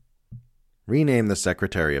Rename the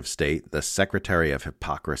Secretary of State the Secretary of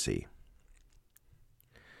Hypocrisy.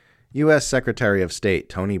 U.S. Secretary of State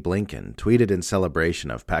Tony Blinken tweeted in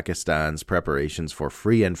celebration of Pakistan's preparations for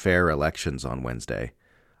free and fair elections on Wednesday,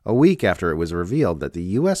 a week after it was revealed that the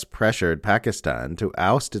U.S. pressured Pakistan to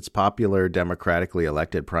oust its popular democratically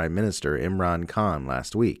elected Prime Minister Imran Khan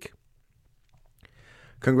last week.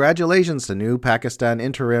 Congratulations to new Pakistan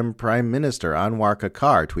interim Prime Minister Anwar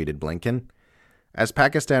Kakar, tweeted Blinken. As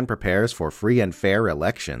Pakistan prepares for free and fair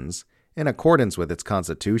elections, in accordance with its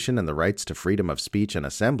constitution and the rights to freedom of speech and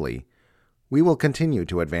assembly, we will continue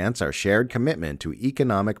to advance our shared commitment to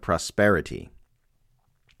economic prosperity.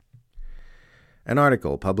 An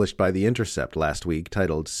article published by The Intercept last week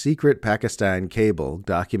titled Secret Pakistan Cable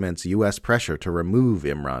Documents U.S. Pressure to Remove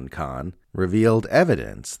Imran Khan revealed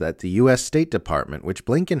evidence that the U.S. State Department, which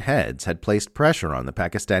Blinken heads, had placed pressure on the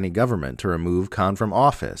Pakistani government to remove Khan from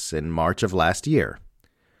office in March of last year.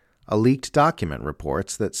 A leaked document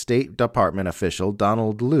reports that State Department official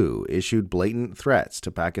Donald Liu issued blatant threats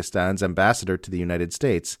to Pakistan's ambassador to the United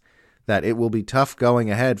States that it will be tough going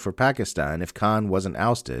ahead for Pakistan if Khan wasn't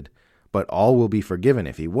ousted, but all will be forgiven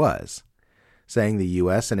if he was, saying the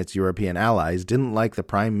U.S. and its European allies didn't like the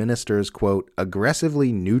Prime Minister's, quote,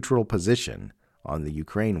 aggressively neutral position on the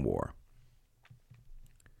Ukraine war.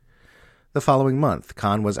 The following month,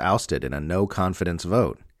 Khan was ousted in a no-confidence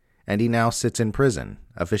vote, and he now sits in prison,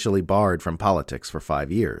 officially barred from politics for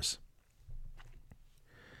 5 years.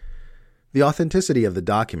 The authenticity of the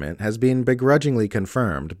document has been begrudgingly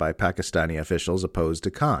confirmed by Pakistani officials opposed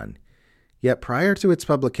to Khan. Yet prior to its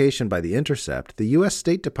publication by The Intercept, the U.S.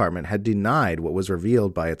 State Department had denied what was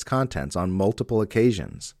revealed by its contents on multiple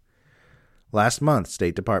occasions. Last month,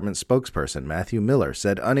 State Department spokesperson Matthew Miller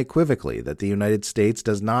said unequivocally that the United States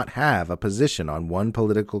does not have a position on one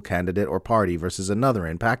political candidate or party versus another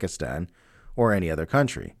in Pakistan or any other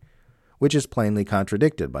country, which is plainly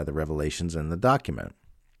contradicted by the revelations in the document.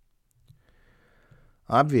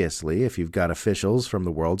 Obviously, if you've got officials from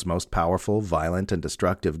the world's most powerful, violent, and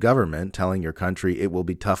destructive government telling your country it will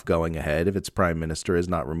be tough going ahead if its prime minister is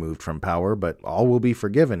not removed from power, but all will be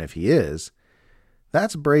forgiven if he is,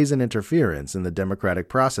 that's brazen interference in the democratic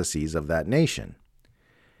processes of that nation.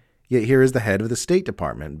 Yet here is the head of the State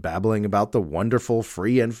Department babbling about the wonderful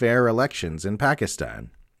free and fair elections in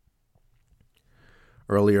Pakistan.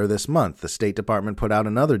 Earlier this month, the State Department put out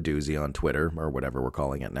another doozy on Twitter, or whatever we're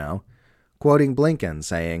calling it now, quoting Blinken,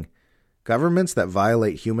 saying, "Governments that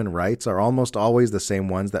violate human rights are almost always the same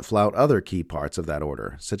ones that flout other key parts of that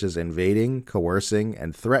order, such as invading, coercing,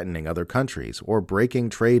 and threatening other countries, or breaking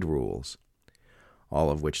trade rules." All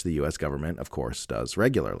of which the U.S. government, of course, does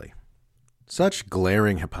regularly. Such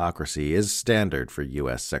glaring hypocrisy is standard for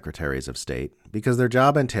U.S. Secretaries of State because their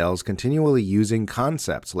job entails continually using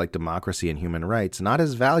concepts like democracy and human rights not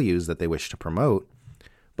as values that they wish to promote,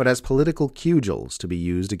 but as political cudgels to be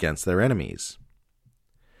used against their enemies.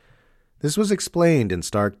 This was explained in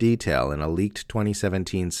stark detail in a leaked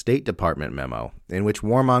 2017 State Department memo in which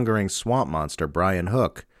warmongering swamp monster Brian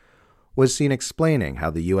Hook was seen explaining how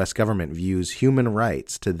the U.S. government views human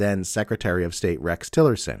rights to then Secretary of State Rex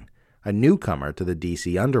Tillerson, a newcomer to the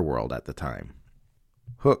D.C. underworld at the time.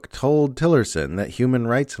 Hook told Tillerson that human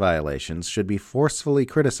rights violations should be forcefully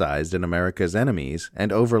criticized in America's enemies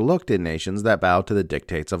and overlooked in nations that bow to the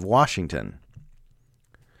dictates of Washington.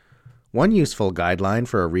 One useful guideline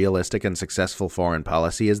for a realistic and successful foreign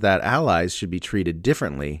policy is that allies should be treated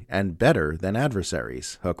differently and better than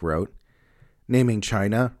adversaries, Hook wrote, naming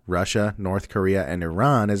China, Russia, North Korea, and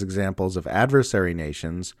Iran as examples of adversary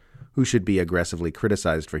nations who should be aggressively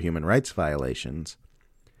criticized for human rights violations,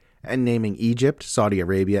 and naming Egypt, Saudi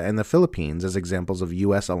Arabia, and the Philippines as examples of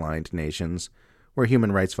U.S.-aligned nations where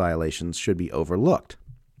human rights violations should be overlooked.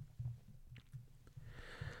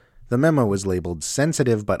 The memo was labeled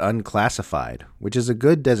sensitive but unclassified, which is a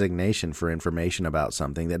good designation for information about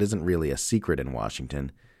something that isn't really a secret in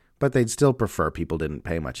Washington, but they'd still prefer people didn't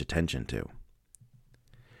pay much attention to.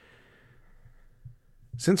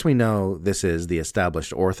 Since we know this is the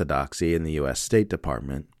established orthodoxy in the U.S. State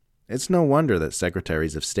Department, it's no wonder that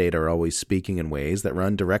secretaries of state are always speaking in ways that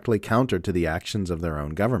run directly counter to the actions of their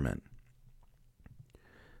own government.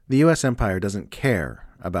 The U.S. empire doesn't care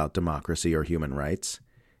about democracy or human rights.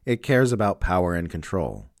 It cares about power and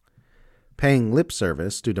control. Paying lip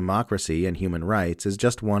service to democracy and human rights is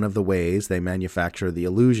just one of the ways they manufacture the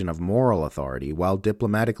illusion of moral authority while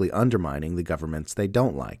diplomatically undermining the governments they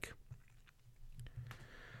don't like.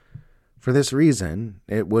 For this reason,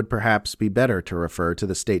 it would perhaps be better to refer to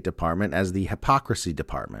the State Department as the Hypocrisy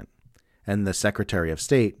Department, and the Secretary of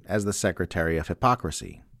State as the Secretary of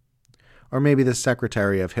Hypocrisy. Or maybe the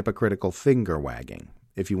Secretary of Hypocritical Finger-Wagging,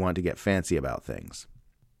 if you want to get fancy about things.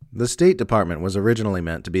 The State Department was originally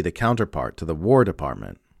meant to be the counterpart to the War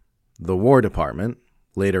Department. The War Department,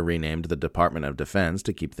 later renamed the Department of Defense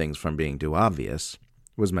to keep things from being too obvious,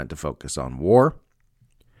 was meant to focus on war,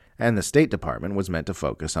 and the State Department was meant to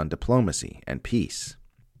focus on diplomacy and peace.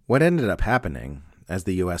 What ended up happening, as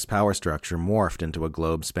the U.S. power structure morphed into a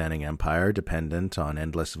globe-spanning empire dependent on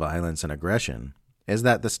endless violence and aggression, is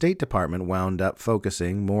that the State Department wound up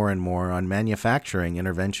focusing more and more on manufacturing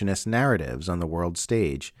interventionist narratives on the world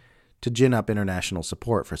stage to gin up international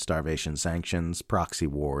support for starvation sanctions, proxy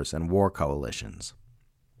wars, and war coalitions.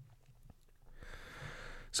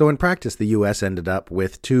 So in practice, the U.S. ended up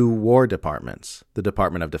with two war departments, the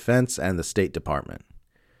Department of Defense and the State Department,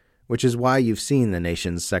 which is why you've seen the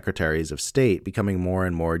nation's secretaries of state becoming more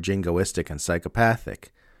and more jingoistic and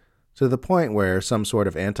psychopathic, to the point where some sort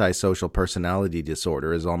of antisocial personality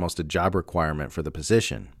disorder is almost a job requirement for the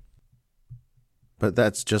position. But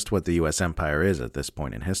that's just what the U.S. empire is at this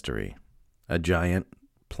point in history. A giant,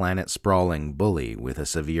 planet-sprawling bully with a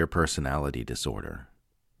severe personality disorder.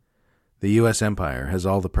 The U.S. empire has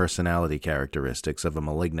all the personality characteristics of a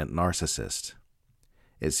malignant narcissist.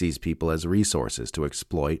 It sees people as resources to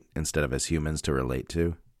exploit instead of as humans to relate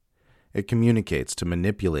to. It communicates to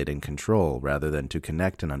manipulate and control rather than to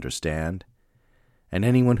connect and understand. And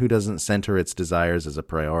anyone who doesn't center its desires as a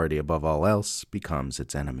priority above all else becomes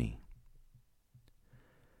its enemy.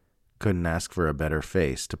 Couldn't ask for a better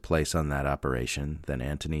face to place on that operation than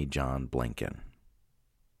Antony John Blinken.